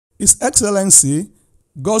His Excellency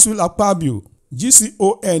Godswill Akpabio,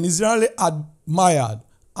 GCON, is generally admired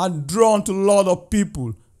and drawn to a lot of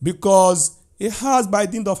people because he has, by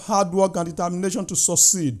dint of hard work and determination to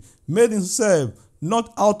succeed, made himself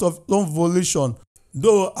not out of own volition,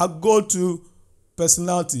 though a go-to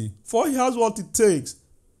personality, for he has what it takes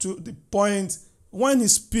to the point when he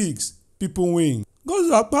speaks, people win.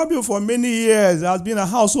 Godswill Akpabio for many years has been a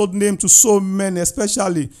household name to so many,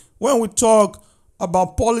 especially when we talk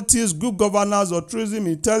about politics, good governance, or tourism,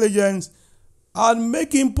 intelligence, and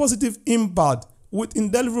making positive impact with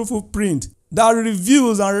indelible footprint that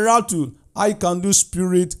reveals and rattles how he can do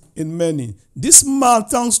spirit in many. This man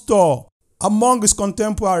stands tall among his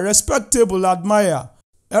contemporaries, respectable, admired,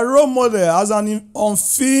 a role model as an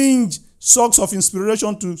unfinged source of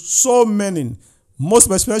inspiration to so many. Most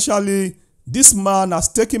especially, this man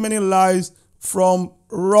has taken many lives from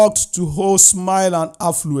rocks to whole smile and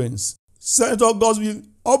affluence. Senator Godswill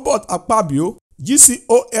Obot Akpabio,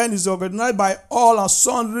 GCON, is recognized by all and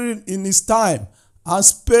sundry in his time and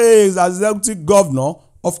space as Executive Governor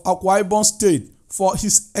of Akwa Ibom State for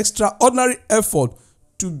his extraordinary effort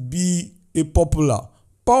to be a popular,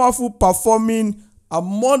 powerful, performing, a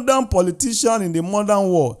modern politician in the modern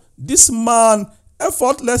world. This man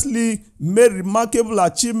effortlessly made remarkable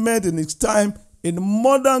achievement in his time in the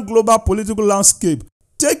modern global political landscape,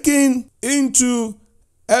 taking into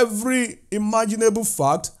every imaginable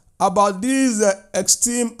fact about this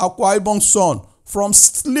esteemed Akwa Ibom son from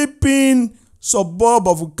sleeping suburb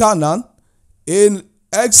of Ukanan in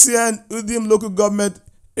Exien Udim local government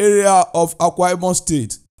area of Akwa Ibom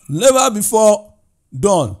State, never before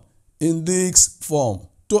done in this form,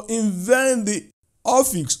 to invent the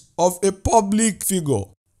office of a public figure.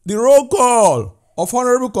 The roll call of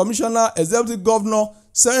Honorable Commissioner, Executive Governor,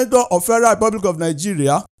 Senator of Federal Republic of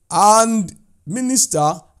Nigeria, and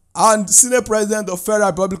Minister and Senate President of Federal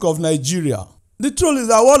Republic of Nigeria. The truth is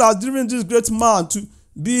that what has driven this great man to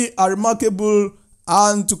be a remarkable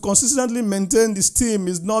and to consistently maintain this team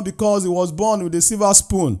is not because he was born with a silver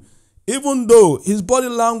spoon, even though his body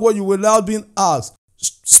language, without being asked,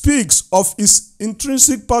 speaks of his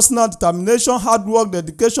intrinsic personal determination, hard work,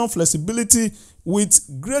 dedication, flexibility, with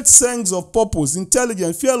great sense of purpose,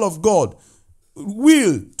 intelligence, fear of God,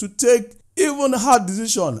 will to take even hard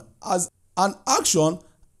decisions as an action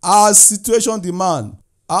as situation demand,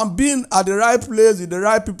 and being at the right place with the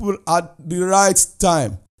right people at the right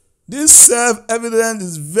time. This self-evidence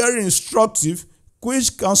is very instructive,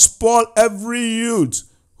 which can spoil every youth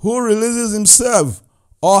who releases himself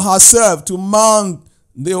or herself to mount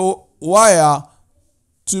the wire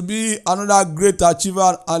to be another great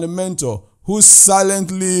achiever and a mentor who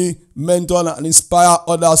silently mentor and inspire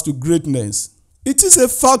others to greatness. It is a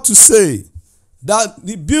fact to say that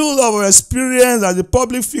the build of experience as a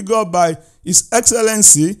public figure by His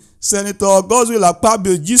Excellency Senator Godswill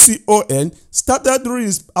Akpabio, GCON, started through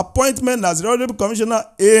his appointment as Honorable Commissioner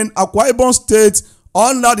in Akwa Ibom State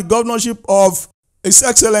under the governorship of His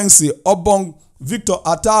Excellency Obong Victor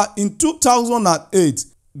Attah in 2008.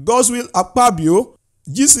 Godswill Akpabio,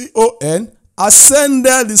 GCON,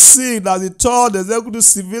 ascended the seat as the third executive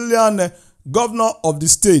civilian governor of the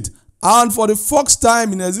state, and for the first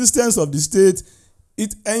time in existence of the state,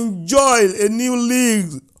 it enjoyed a new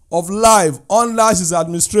league of life under his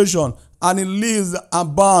administration, and it lives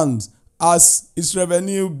and bounds as its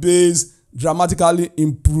revenue base dramatically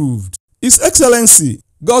improved. His Excellency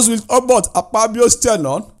Godswill Obot Akpabio's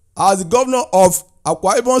tenure as the governor of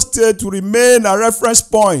Akwa Ibom State to remain a reference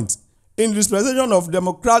point in the dispensation of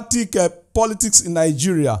democratic politics in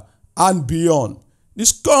Nigeria and beyond. The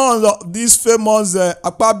scions of this famous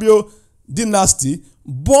Akpabio dynasty,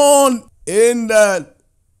 born in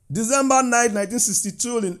December 9,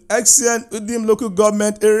 1962 in Exien Udim local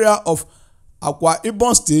government area of Akwa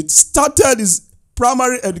Ibom State, started his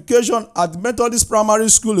primary education at Methodist Primary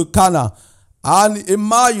School Ukana and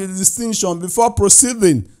emerged with distinction before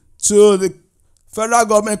proceeding to the Federal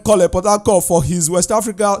Government College Port Harcourt for his West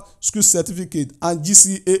Africa School Certificate and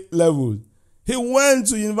GCA level. He went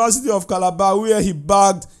to University of Calabar, where he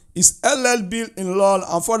bagged his LLB in law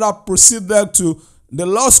and further proceeded to the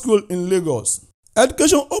law school in Lagos.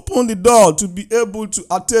 Education opened the door to be able to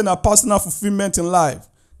attain a personal fulfillment in life,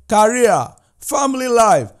 career, family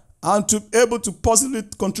life, and to be able to positively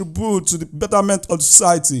contribute to the betterment of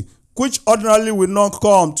society, which ordinarily will not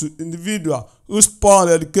come to individuals who spawn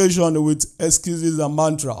education with excuses and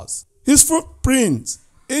mantras. His footprint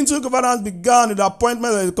into governance began with the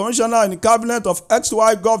appointment of the commissioner in the cabinet of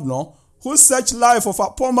ex-wife governor, who searched life for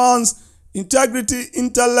performance, integrity,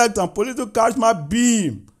 intellect, and political charisma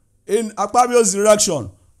beam in Akpabio's direction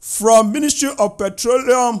from Ministry of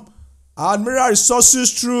Petroleum and mineral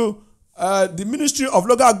resources through the Ministry of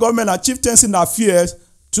Local Government and Chieftaincy Affairs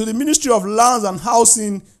to the Ministry of Lands and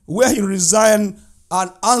Housing, where he resigned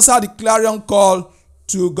and answered the clarion call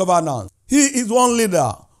to governance. He is one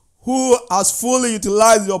leader who has fully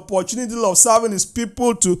utilized the opportunity of serving his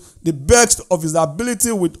people to the best of his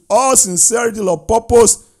ability with all sincerity of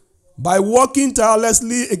purpose by working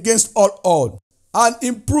tirelessly against all odds and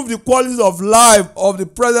improve the quality of life of the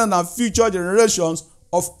present and future generations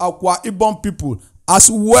of Akwa Ibom people, as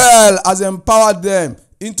well as empower them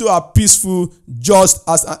into a peaceful, just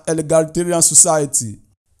and egalitarian society.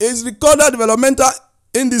 His recorded developmental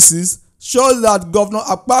indices shows that Governor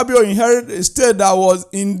Akpabio inherited a state that was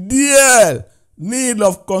in dire need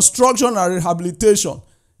of construction and rehabilitation,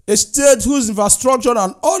 a state whose infrastructure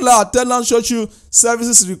and other attendant social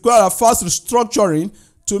services require a fast restructuring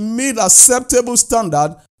to meet acceptable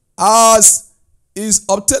standard as is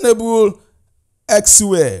obtainable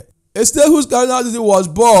elsewhere. A state whose cardinality was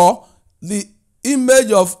born the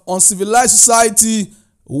image of uncivilized society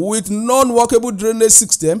with non-workable drainage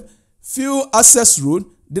system, few access roads,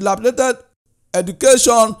 dilapidated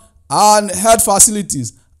education and health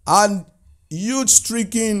facilities, and youth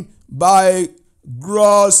stricken by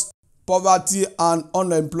gross poverty and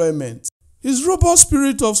unemployment. His robust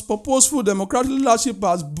spirit of purposeful democratic leadership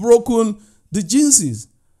has broken the jinxes.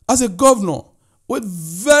 As a governor with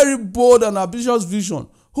very bold and ambitious vision,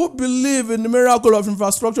 who believe in the miracle of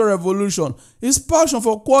infrastructure revolution, his passion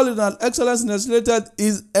for quality and excellence legislated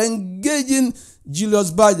is engaging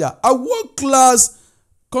Julius Baja, a world-class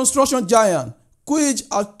construction giant, which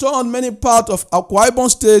has turned many parts of Akwa Ibom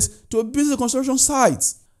State to busy construction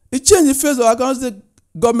sites. He changed the face of Akwa State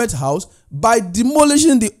Government House by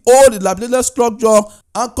demolishing the old dilapidated structure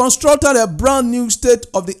and constructed a brand new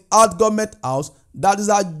state-of-the-art government house that is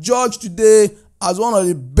adjudged today as one of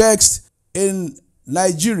the best in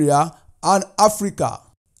Nigeria and Africa.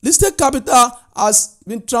 The state capital has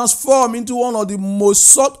been transformed into one of the most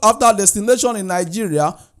sought-after destinations in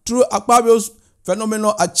Nigeria through Akpabio's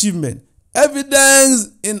phenomenal achievement,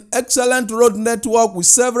 evidenced in excellent road network with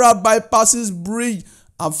several bypasses, bridge,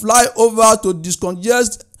 and flyovers to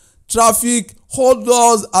discongest traffic,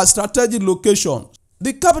 holders at strategic locations.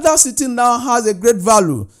 The capital city now has a great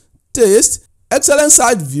value, taste, excellent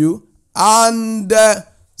side view, and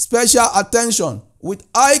special attention with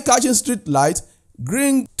eye-catching street lights,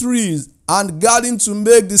 green trees, and gardens to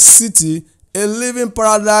make the city a living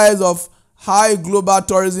paradise of high global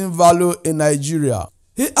tourism value in Nigeria.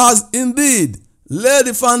 He has indeed laid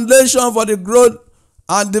the foundation for the growth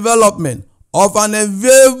and development of an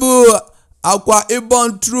enviable Akwa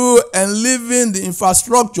Ibom through enlivening the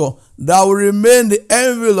infrastructure that will remain the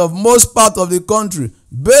envy of most parts of the country.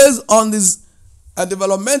 Based on this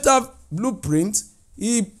developmental blueprint,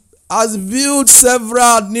 he has built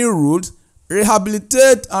several new roads,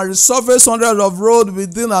 rehabilitated and resurfaced hundreds of roads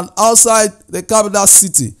within and outside the capital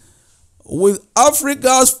city. With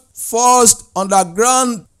Africa's first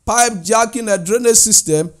underground pipe jacking a drainage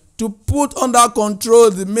system to put under control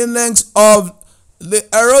the menace of the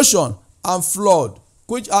erosion and flood,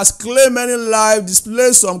 which has claimed many lives,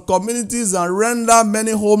 displaced some communities, and rendered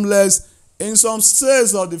many homeless in some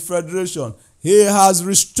states of the Federation. He has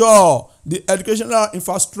restored the educational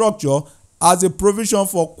infrastructure as a provision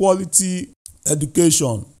for quality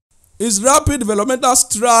education. His rapid developmental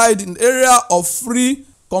stride in the area of free,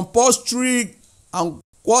 compulsory, and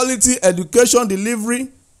quality education delivery,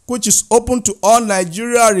 which is open to all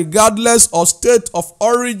Nigeria regardless of state of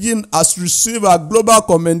origin, has received a global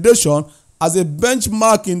commendation as a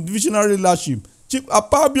benchmark in visionary leadership. Chief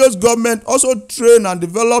Akpabio's government also trained and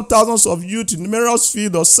developed thousands of youth in numerous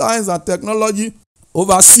fields of science and technology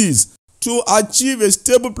overseas to achieve a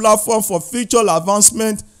stable platform for future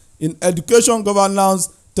advancement in education, governance,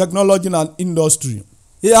 technology, and industry.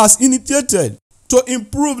 He has initiated to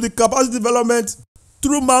improve the capacity development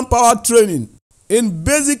through manpower training in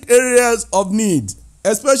basic areas of need,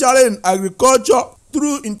 especially in agriculture,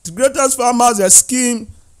 through integrated farmers scheme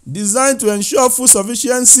designed to ensure food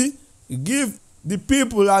sufficiency, give the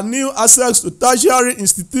people a new access to tertiary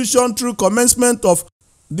institutions through commencement of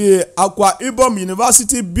the Akwa Ibom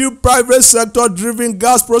University, build private sector driven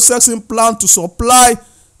gas processing plant to supply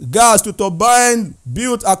gas to turbines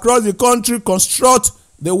built across the country, construct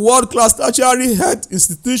the world-class tertiary health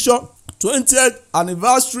institution, 20th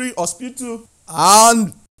anniversary hospital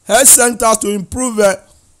and health centers to improve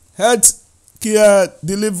health care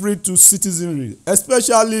delivery to citizenry,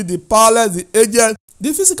 especially the powerless, the aged,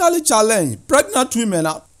 the physically challenged, pregnant women,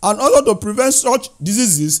 and also to prevent such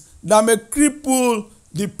diseases that may cripple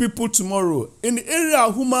the people tomorrow. In the area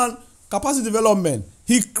of human capacity development,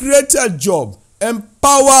 he created jobs,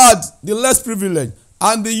 empowered the less privileged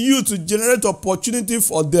and the youth to generate opportunity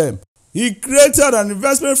for them. He created an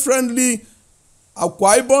investment-friendly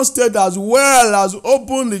Akwa Ibom State as well as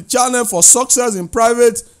opened the channel for success in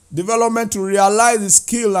private development to realize the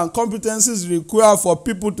skill and competencies required for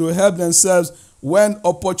people to help themselves when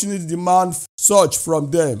opportunity demands such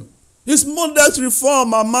from them. His modest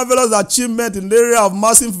reform and marvelous achievement in the area of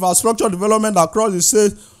massive infrastructure development across the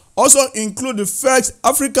state also include the first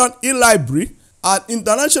African e-library, an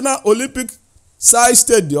international Olympic-sized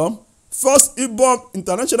stadium, first Ibom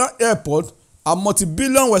International Airport, a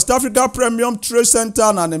multi-billion West Africa premium trade center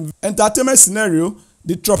and an entertainment scenario,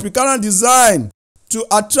 the Tropicana design to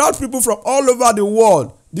attract people from all over the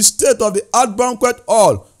world, the state-of-the-art banquet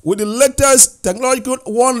hall with the latest technological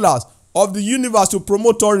wonders of the universe to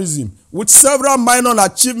promote tourism, with several minor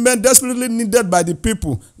achievements desperately needed by the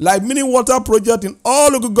people, like mini water projects in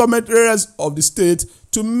all local government areas of the state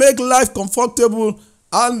to make life comfortable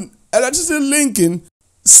and electricity linking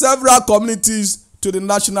several communities to the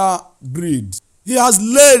national grid. He has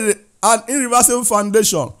laid an irreversible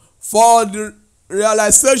foundation for the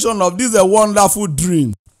realization of this wonderful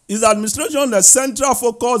dream. His administration, the central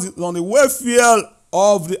focus is on the welfare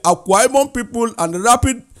of the Akwa Ibom people and the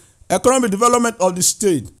rapid economic development of the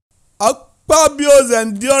state. Akpabio's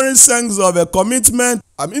enduring sense of a commitment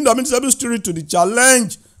and indomitable spirit to the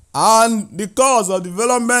challenge and the cause of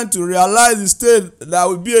development to realize the state that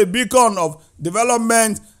will be a beacon of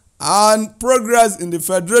development and progress in the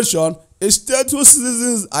federation, a state whose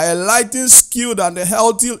citizens are enlightened, skilled, and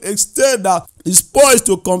healthy, a state that is poised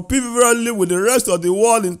to compete favorably with the rest of the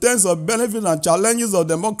world in terms of benefits and challenges of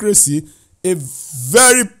democracy, a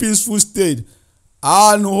very peaceful state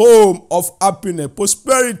and home of happiness,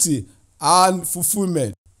 prosperity, and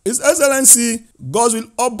fulfillment. His Excellency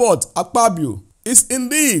Godswill Obot Akpabio is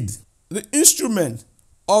indeed the instrument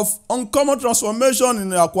of uncommon transformation in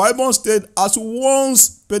the Akwa Ibom State, as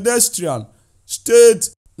once pedestrian state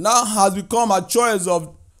now has become a choice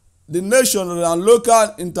of the national and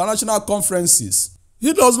local international conferences.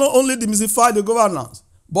 He does not only demystify the governance,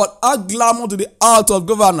 but add glamour to the art of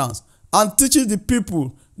governance and teaches the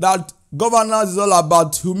people that governance is all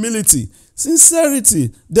about humility,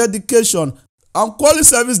 sincerity, dedication, and quality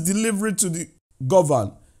service delivery to the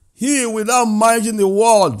governed. He, without minding the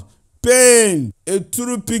world, paint a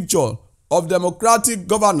true picture of democratic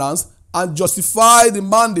governance and justify the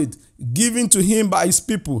mandate given to him by his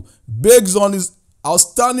people based on his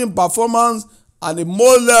outstanding performance and a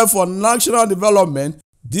model for national development.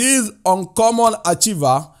 This uncommon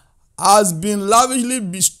achiever has been lavishly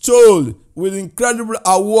bestowed with incredible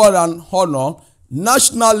award and honor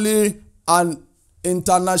nationally and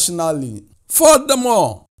internationally.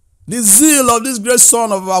 Furthermore, the zeal of this great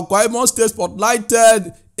son of Akwa Ibom State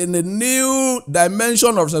spotlighted in a new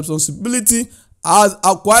dimension of responsibility as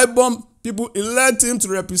Akwa Ibom people elect him to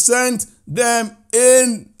represent them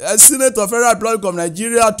in a Senate of Federal Republic of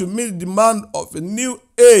Nigeria to meet the demand of a new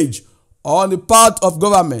age on the part of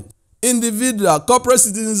government, individual, corporate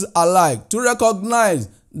citizens alike, to recognize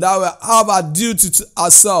that we have a duty to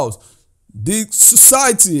ourselves, the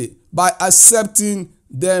society, by accepting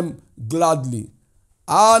them gladly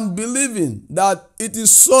and believing that it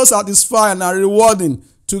is so satisfying and rewarding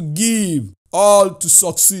to give all to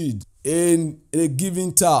succeed in a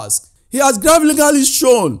given task. He has graphically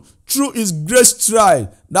shown through his great stride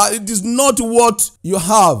that it is not what you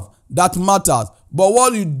have that matters, but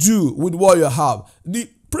what you do with what you have. The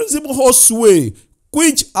principle holds sway,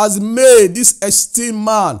 which has made this esteemed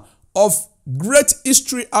man of great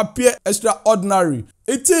history appear extraordinary.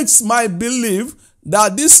 It is my belief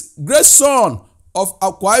that this great son of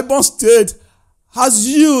Akwa Ibom State has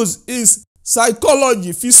used his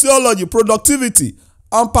psychology, physiology, productivity,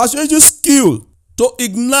 and persuasive skill to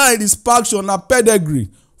ignite his passion and pedigree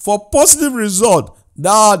for positive result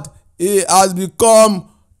that he has become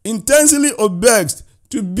intensely obsessed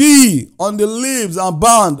to be on the leaves and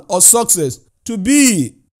bound of success, to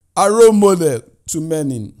be a role model to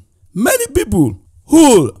many. Many people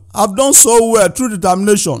who have done so well through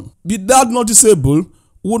determination, be that noticeable,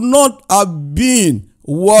 would not have been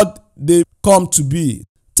what they come to be.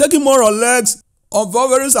 Taking more or less of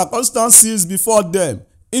various circumstances before them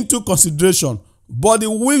into consideration, but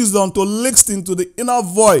the wisdom to listen to the inner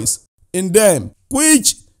voice in them,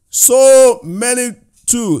 which so many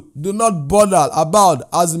too do not bother about,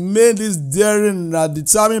 has made this daring and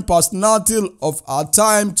determined personality of our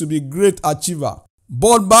time to be great achiever.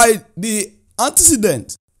 But by the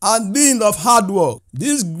antecedent and being of hard work,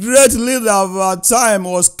 this great leader of our time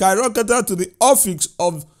was skyrocketed to the office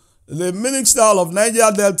of the Minister of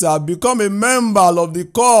Niger Delta, become a member of the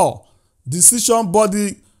core decision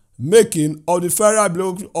body making of the Federal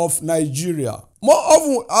Republic of Nigeria. More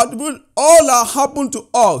often, all that happen to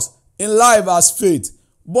us in life as faith,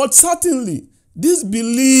 but certainly this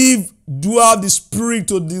belief do have the spirit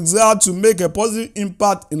to desire to make a positive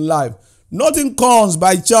impact in life. Nothing comes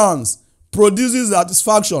by chance, produces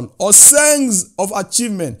satisfaction or sense of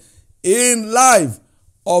achievement in life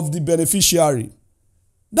of the beneficiary.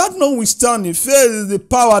 That notwithstanding, faith is the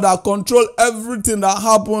power that controls everything that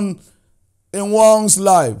happens in one's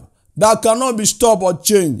life, that cannot be stopped or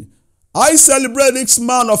changed. I celebrate this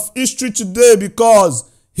man of history today because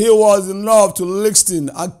he was enough to listen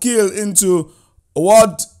and kill into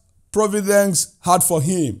what providence had for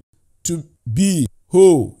him to be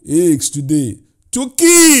who he is today, to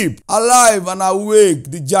keep alive and awake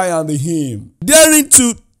the giant in him. Daring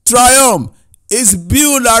to triumph is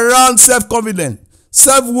built around self-confidence,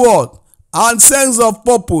 self-worth, and sense of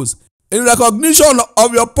purpose. In recognition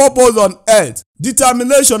of your purpose on earth,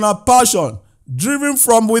 determination and passion driven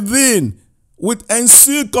from within with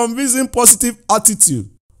ensued convincing positive attitude.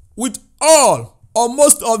 With all or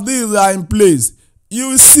most of these are in place, you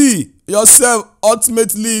will see yourself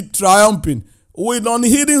ultimately triumphing with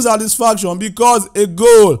unhidden satisfaction because a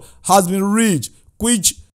goal has been reached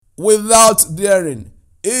which without daring,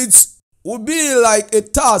 it would be like a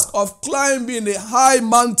task of climbing a high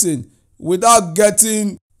mountain without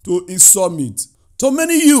getting to its summit. To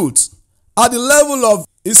many youths, at the level of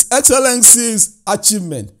His Excellency's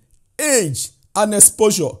achievement, age and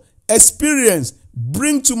exposure, experience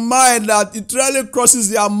bring to mind that it rarely crosses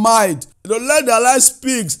their mind to let their life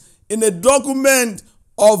speak in a document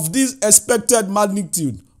of this expected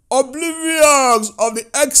magnitude, oblivious of the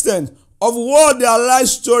extent of what their life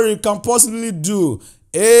story can possibly do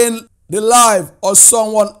in the life of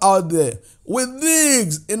someone out there. With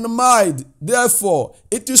this in mind, therefore,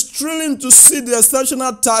 it is thrilling to see the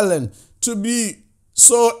exceptional talent to be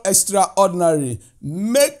so extraordinary,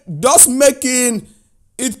 thus making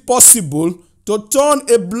it possible to turn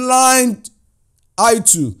a blind eye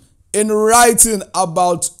to in writing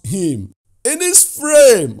about him. In this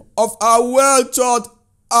frame of our well thought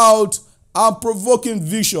out and provoking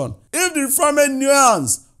vision, if the refinement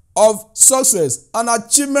nuance of success and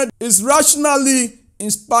achievement is rationally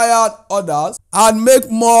inspired others and make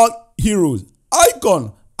more heroes,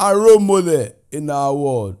 icon and role model in our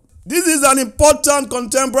world. This is an important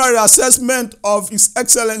contemporary assessment of His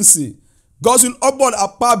Excellency Godswill Upward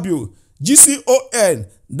Akpabio, GCON,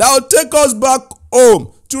 that will take us back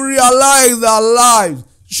home to realize that life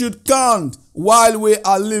should count while we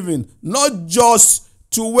are living, not just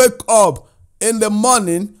to wake up in the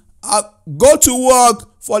morning and go to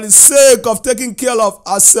work for the sake of taking care of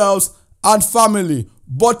ourselves and family,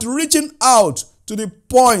 but reaching out to the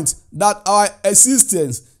point that our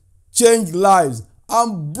existence changed lives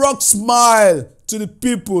and brought smile to the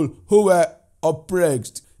people who were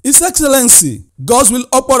oppressed. His Excellency Godswill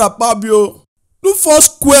Upward Akpabio look for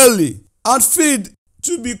squarely and fit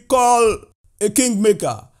to be called a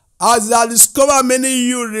kingmaker, as he has discovered many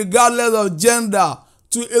youth regardless of gender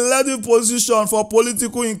to elective position for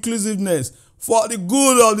political inclusiveness for the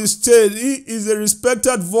good of the state. He is a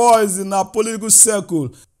respected voice in our political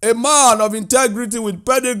circle, a man of integrity with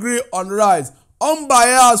pedigree on rights,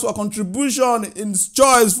 unbiased for contribution in his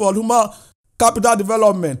choice for human capital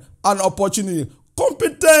development and opportunity,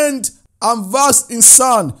 competent and vast in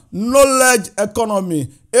sound knowledge economy,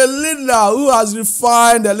 a leader who has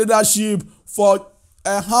refined the leadership for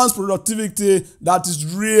enhanced productivity that is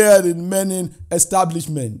rare in many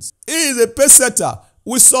establishments. He is a pace setter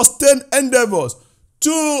with sustained endeavors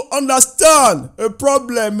to understand a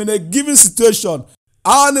problem in a given situation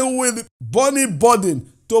and with burning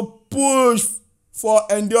burden to push for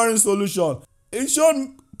enduring solution. He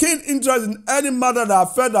showed keen interest in any matter that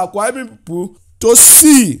affects the Akwa Ibom people to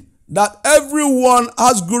see that everyone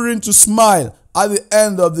has good reason to smile at the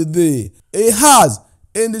end of the day. He has,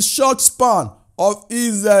 in the short span of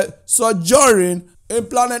his sojourn in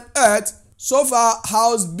planet Earth, so far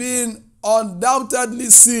has been undoubtedly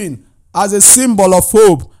seen as a symbol of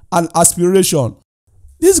hope and aspiration.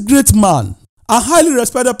 This great man, a highly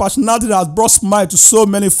respected personality that has brought smile to so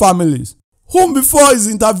many families, whom before his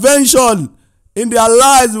intervention in their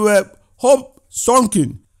lives were hope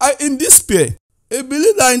sunken and in despair. He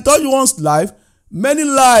believes that in touch one's life, many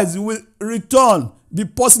lives will return, be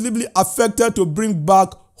possibly affected to bring back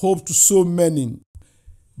hope to so many.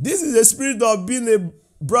 This is the spirit of being a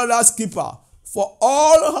brother's keeper, for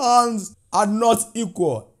all hands are not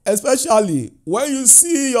equal, especially when you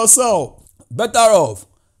see yourself better off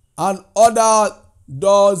and other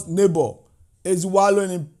door's neighbor is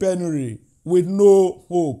wallowing in penury with no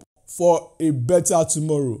hope for a better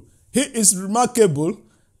tomorrow. He is remarkable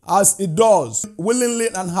as he does, willingly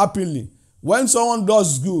and happily. When someone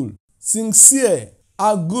does good, sincere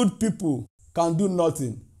and good people can do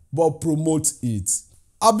nothing but promote it.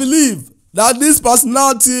 I believe that this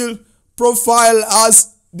personality profile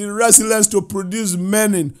has the resilience to produce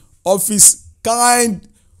many of his kind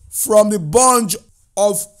from the bunch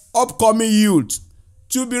of upcoming youth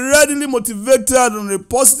to be readily motivated on a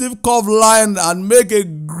positive curve line and make a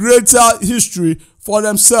greater history for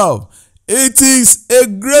themselves. It is a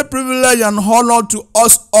great privilege and honor to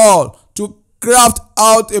us all to craft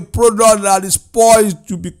out a product that is poised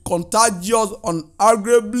to be contagious,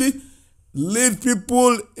 unarguably lead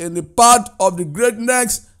people in the path of the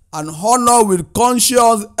greatness, and honor with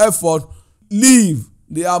conscious effort leave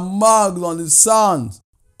their marks on the sands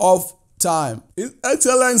of time. His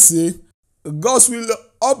Excellency Godswill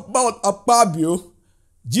Obot Akpabio,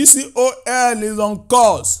 GCON, is on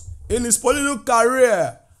course in his political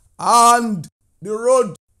career and the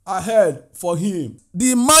road ahead for him.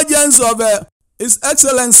 The emergence of His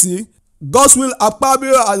Excellency Godswill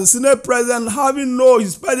Akpabio as the Senate President, having known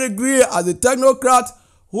his pedigree as a technocrat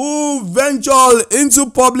who ventured into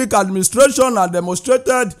public administration and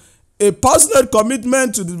demonstrated a passionate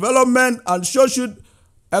commitment to the development and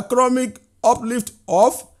socio-economic uplift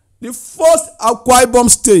of the first Akwa Ibom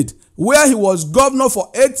state, where he was governor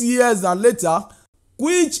for 8 years and later,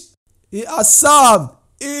 which he has served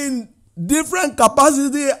in different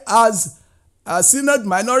capacity as a Senate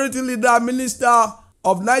Minority Leader, Minister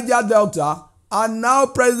of Niger Delta, and now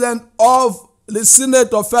President of the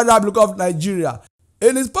Senate of Federal Republic of Nigeria.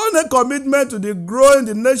 In his passionate commitment to the growing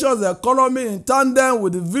the nation's economy in tandem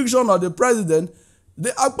with the vision of the president, the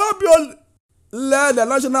Akpabio-led the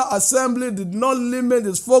National Assembly did not limit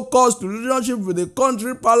its focus to relationship with the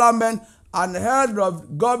country parliament and head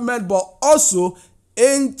of government, but also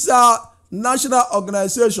international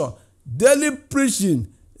organization, daily preaching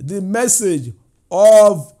the message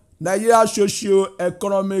of Nigeria's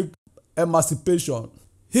socio-economic emancipation.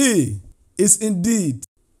 He is indeed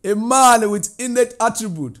a man with innate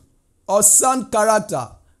attribute of sound character,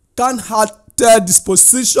 kind-hearted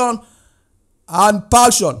disposition, and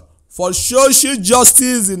passion for social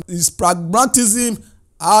justice in his pragmatism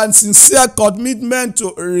and sincere commitment to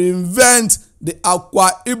reinvent the Akwa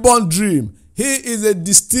Ibom dream. He is a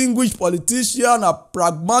distinguished politician, a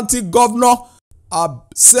pragmatic governor, a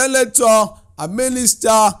senator, a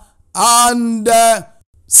minister, and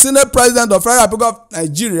Senate President of Federal Republic of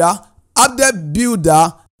Nigeria, adept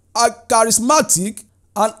builder, a charismatic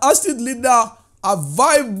and astute leader, a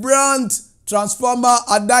vibrant transformer,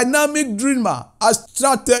 a dynamic dreamer, a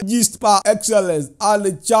strategist par excellence, and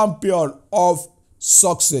a champion of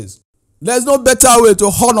success. There is no better way to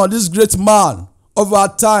honor this great man of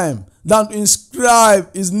our time than to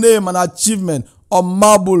inscribe his name and achievement on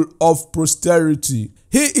marble of posterity.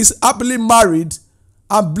 He is happily married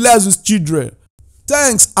and blessed with children.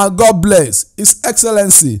 Thanks and God bless His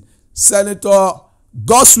Excellency Senator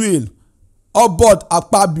Godswill Obot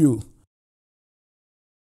Akpabio.